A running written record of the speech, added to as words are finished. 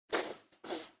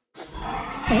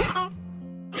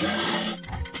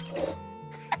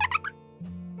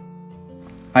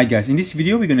Hi guys, in this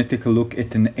video we're going to take a look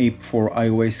at an app for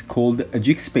iOS called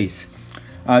JigSpace.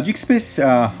 JigSpace,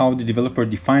 how the developer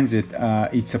defines it,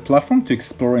 it's a platform to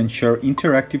explore and share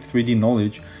interactive 3D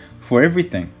knowledge for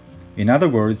everything. In other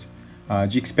words,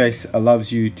 JigSpace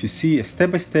allows you to see a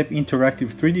step-by-step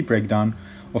interactive 3D breakdown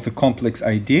of a complex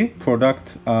idea,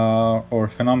 product, or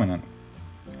phenomenon.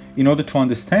 In order to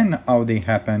understand how they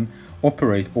happen,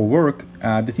 operate, or work,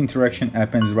 that interaction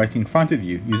happens right in front of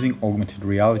you using augmented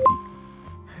reality.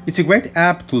 It's a great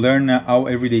app to learn how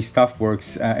everyday stuff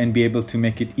works and be able to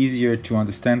make it easier to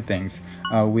understand things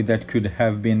with that could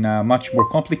have been much more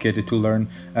complicated to learn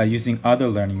using other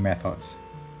learning methods.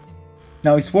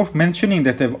 Now, it's worth mentioning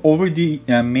that I've already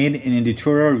made an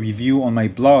editorial review on my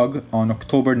blog on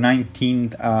October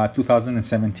 19th,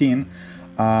 2017.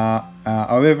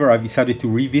 However, I've decided to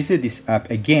revisit this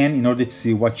app again in order to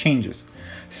see what changes.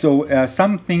 So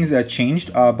some things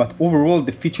changed, but overall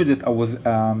the feature that I was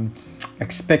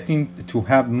expecting to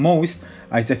have most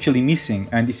is actually missing,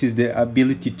 and this is the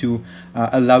ability to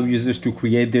allow users to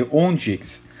create their own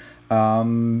jigs.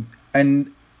 And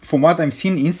from what I'm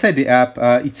seeing inside the app,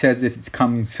 it says that it's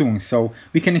coming soon, so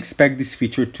we can expect this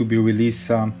feature to be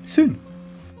released soon.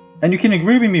 And you can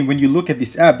agree with me when you look at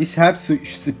this app is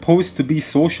supposed to be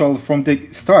social from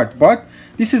the start, but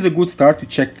this is a good start to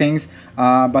check things,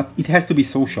 but it has to be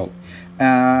social.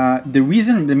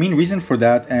 The main reason for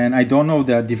that, and I don't know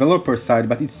the developer side,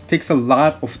 but it takes a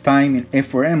lot of time and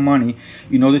effort and money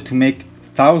in order to make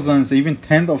thousands, even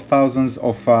tens of thousands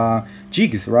of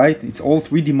jigs, right? It's all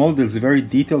 3D models, very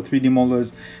detailed 3D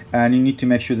models, and you need to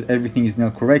make sure that everything is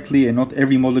nailed correctly. And not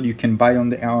every model you can buy on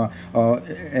the on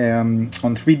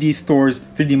 3D stores,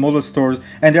 3D model stores,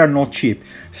 and they are not cheap.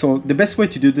 So the best way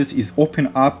to do this is open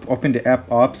the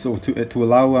app up, so to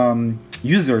allow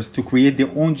users to create their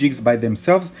own jigs by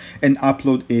themselves and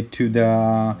upload it to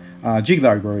the jig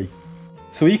library.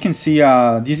 So you can see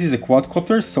this is a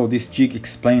quadcopter, so this jig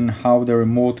explains how the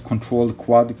remote controlled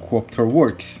quadcopter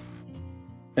works.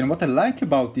 And what I like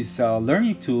about this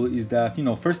learning tool is that,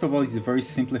 first of all, it's a very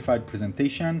simplified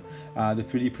presentation. The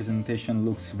 3D presentation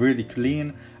looks really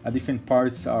clean. Different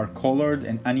parts are colored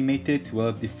and animated to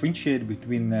help differentiate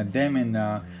between them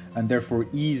and therefore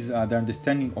ease the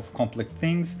understanding of complex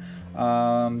things.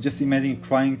 Just imagine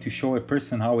trying to show a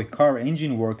person how a car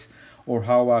engine works or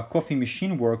how a coffee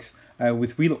machine works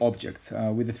with real objects.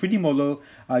 With a 3D model,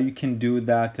 you can do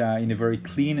that in a very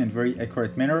clean and very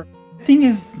accurate manner. The thing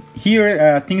is,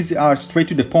 here things are straight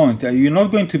to the point. You're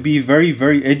not going to be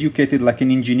very educated like an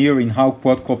engineer in how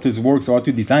quadcopters works or how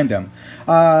to design them.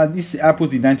 This app was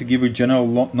designed to give you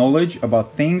general knowledge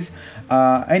about things,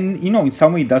 and in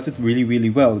some way it does it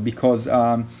really well, because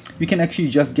you can actually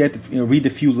just read a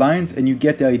few lines and you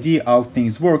get the idea how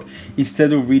things work,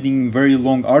 instead of reading very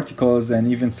long articles and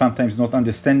even sometimes not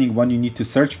understanding what you need to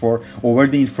search for or where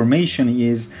the information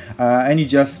is, and you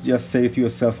just say to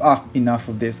yourself, enough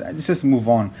of this, just move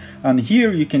on. And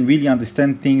here you can really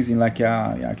understand things in like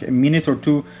a minute or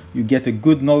two. You get a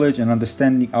good knowledge and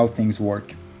understanding how things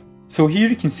work. So here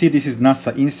you can see this is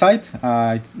NASA Insight.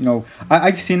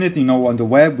 I've seen it on the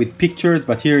web with pictures,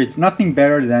 but here it's nothing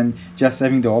better than just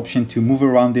having the option to move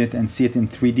around it and see it in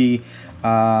 3D.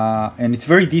 And it's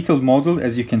very detailed model,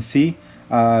 as you can see.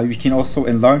 You can also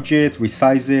enlarge it,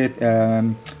 resize it,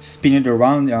 spin it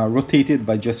around, rotate it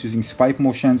by just using swipe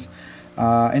motions.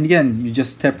 And again, you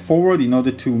just step forward in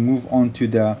order to move on to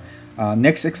the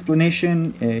next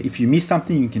explanation. If you miss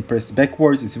something, you can press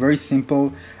backwards. It's very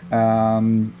simple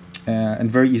and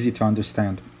very easy to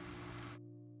understand.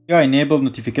 Here I enabled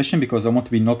notification because I want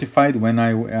to be notified when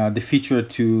the feature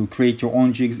to create your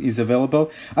own jigs is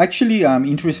available. Actually, I'm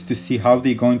interested to see how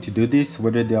they're going to do this,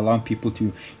 whether they allow people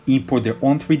to import their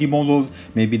own 3D models.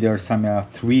 Maybe there are some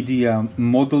 3D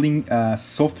modeling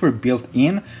software built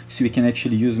in, so we can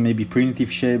actually use maybe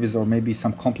primitive shapes or maybe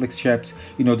some complex shapes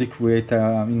in order to create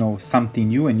something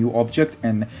new, a new object,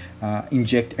 and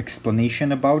inject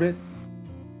explanation about it.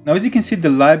 Now, as you can see,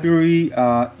 the library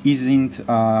isn't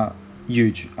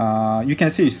huge. You can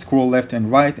see scroll left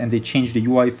and right, and they changed the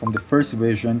UI from the first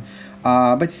version,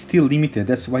 but it's still limited.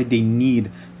 That's why they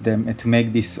need them to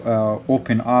make this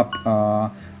open up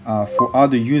for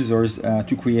other users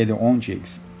to create their own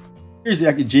jigs. Here's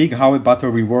a jig, how a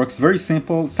battery works. Very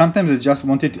simple. Sometimes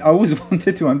I always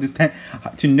wanted to understand,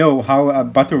 to know how a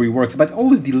battery works, but I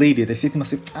always delayed it. I said to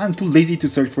myself, I'm too lazy to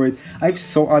search for it. I have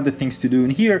so other things to do.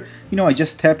 And here, I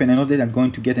just tap and I know that I'm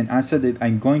going to get an answer that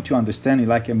I'm going to understand in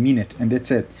like a minute, and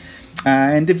that's it.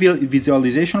 And the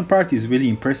visualization part is really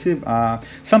impressive.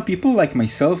 Some people like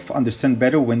myself understand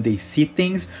better when they see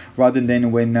things rather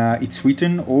than when it's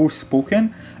written or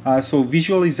spoken. So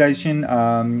visualization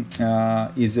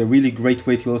is a really great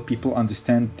way to help people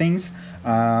understand things.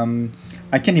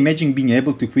 I can imagine being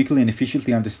able to quickly and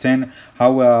efficiently understand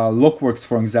how a lock works,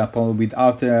 for example,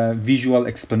 without a visual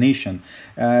explanation.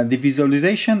 The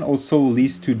visualization also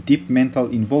leads to deep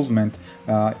mental involvement,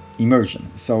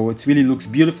 immersion. So it really looks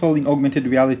beautiful in augmented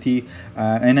reality,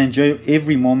 and I enjoy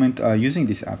every moment using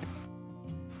this app.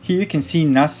 Here you can see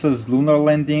NASA's lunar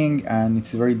landing, and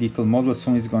it's a very detailed model.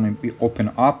 Soon it's going to be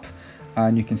open up,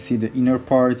 and you can see the inner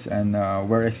parts and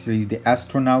where actually the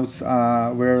astronauts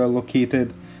were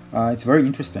located. It's very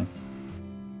interesting.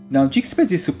 Now, JigSpace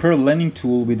is a super learning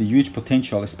tool with a huge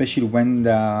potential, especially when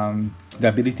the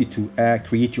ability to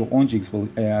create your own jigs will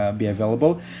be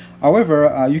available.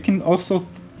 However, you can also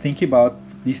think about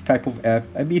this type of app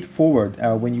a bit forward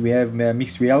when you have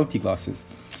mixed reality glasses.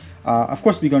 Of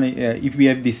course, we're gonna if we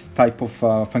have this type of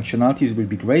functionalities, it will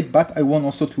be great. But I want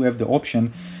also to have the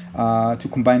option to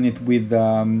combine it with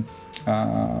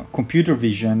computer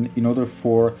vision in order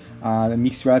for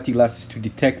mixed reality glasses to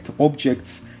detect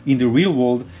objects in the real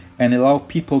world and allow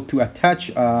people to attach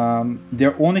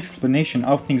their own explanation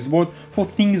how things work for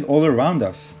things all around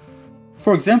us.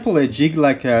 For example, a jig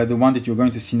like the one that you're going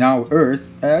to see now,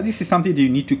 Earth, this is something that you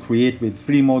need to create with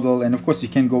 3D model, and of course you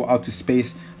can go out to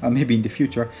space maybe in the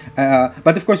future,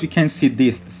 but of course you can see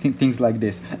things like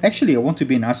this. Actually, I want to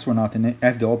be an astronaut and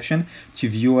have the option to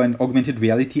view an augmented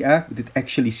reality app that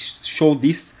actually show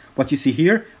this, what you see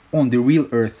here, on the real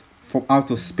Earth from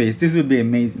outer space. This would be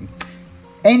amazing.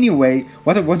 Anyway,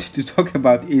 what I wanted to talk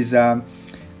about is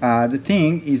the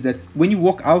thing is that when you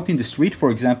walk out in the street,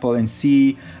 for example, and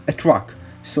see a truck,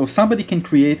 so somebody can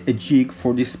create a jig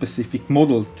for this specific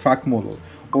model, truck model.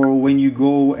 Or when you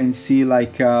go and see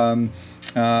like a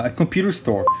computer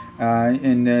store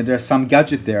and there's some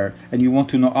gadget there and you want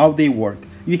to know how they work,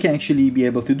 you can actually be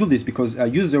able to do this because a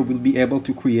user will be able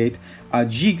to create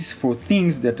jigs for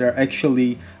things that are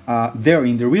actually there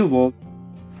in the real world.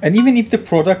 And even if the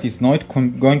product is not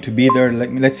going to be there,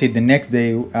 like let's say the next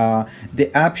day,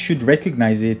 the app should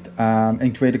recognize it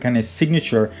and create a kind of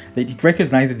signature that it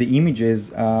recognizes the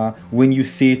images when you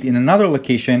see it in another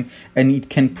location, and it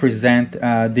can present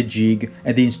the jig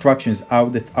and the instructions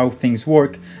how things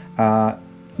work,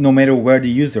 no matter where the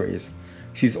user is.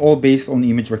 This is all based on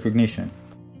image recognition.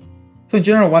 So in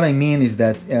general, what I mean is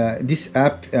that this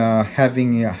app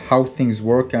having how things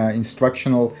work,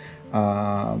 instructional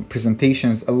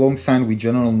presentations alongside with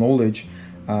general knowledge,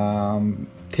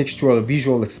 textual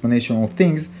visual explanation of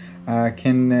things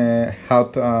can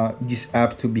help this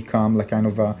app to become like kind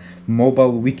of a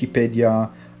mobile Wikipedia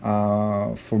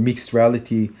for mixed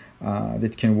reality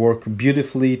that can work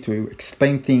beautifully to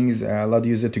explain things, allow the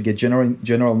user to get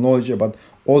general knowledge about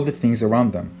all the things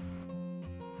around them.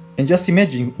 And just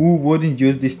imagine who wouldn't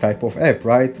use this type of app,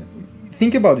 right?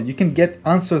 Think about it. You can get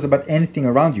answers about anything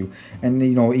around you, and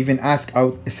even ask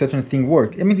how a certain thing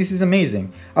works. I mean, this is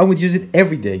amazing. I would use it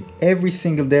every day, every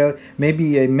single day,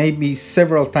 maybe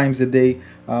several times a day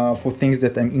for things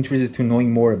that I'm interested to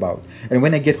knowing more about. And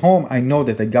when I get home, I know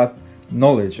that I got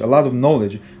knowledge, a lot of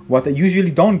knowledge, what I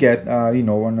usually don't get,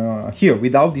 on here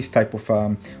without this type of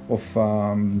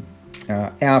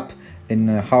app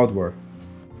and hardware.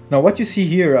 Now, what you see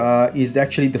here is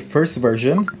actually the first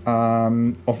version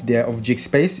of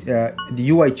JigSpace. The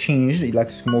UI changed; it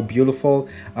looks more beautiful.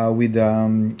 With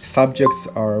subjects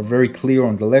are very clear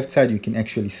on the left side. You can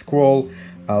actually scroll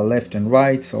left and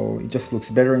right, so it just looks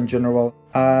better in general.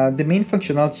 The main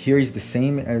functionality here is the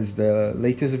same as the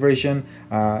latest version.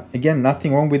 Again,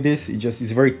 nothing wrong with this. It just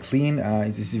is very clean.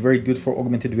 This is very good for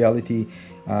augmented reality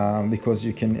because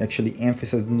you can actually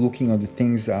emphasize looking at the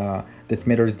things that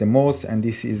matters the most. And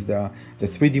this is the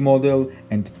 3D model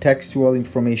and the textual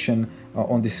information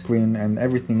on the screen, and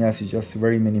everything else is just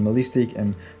very minimalistic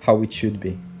and how it should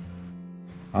be.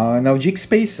 Now,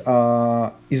 JigSpace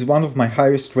is one of my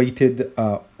highest rated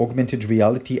augmented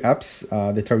reality apps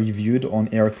that are reviewed on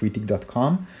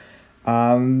arcritic.com.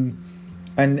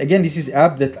 And again, this is an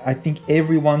app that I think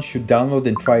everyone should download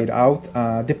and try it out.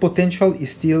 The potential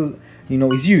is still,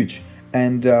 is huge.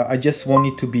 And I just want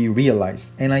it to be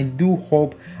realized. And I do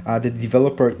hope the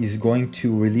developer is going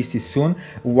to release it soon.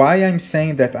 Why I'm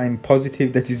saying that I'm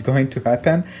positive that it's going to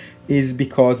happen is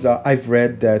because I've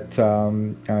read that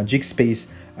JigSpace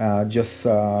just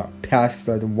passed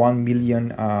the 1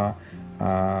 million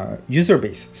user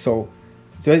base. So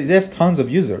they have tons of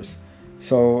users.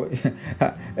 So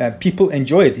people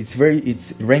enjoy it.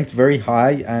 It's ranked very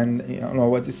high, and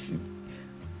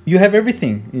you have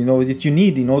everything, you know, that you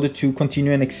need in order to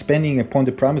continue and expanding upon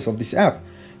the promise of this app.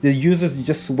 The users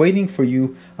just waiting for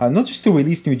you, not just to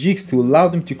release new jigs, to allow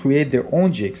them to create their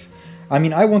own jigs. I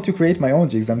mean, I want to create my own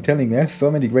jigs. I'm telling you, I have so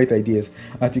many great ideas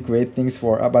to create things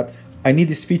for, but I need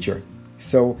this feature.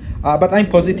 So, but I'm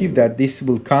positive that this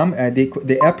will come.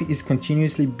 The app is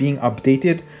continuously being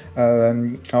updated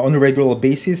on a regular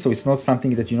basis, so it's not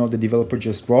something that, you know, the developer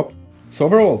just dropped. So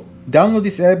overall, download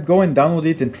this app, go and download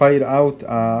it and try it out,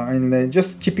 and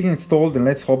just keep it installed, and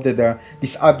let's hope that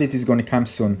this update is going to come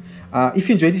soon. If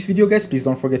you enjoyed this video, guys, please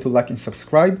don't forget to like and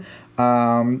subscribe,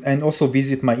 and also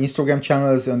visit my Instagram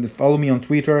channels and follow me on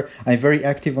Twitter. I'm very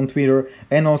active on Twitter,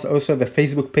 and also have a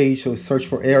Facebook page, so search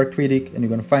for AR Critic and you're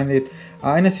going to find it.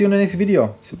 And I'll see you in the next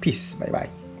video. So peace, bye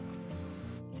bye.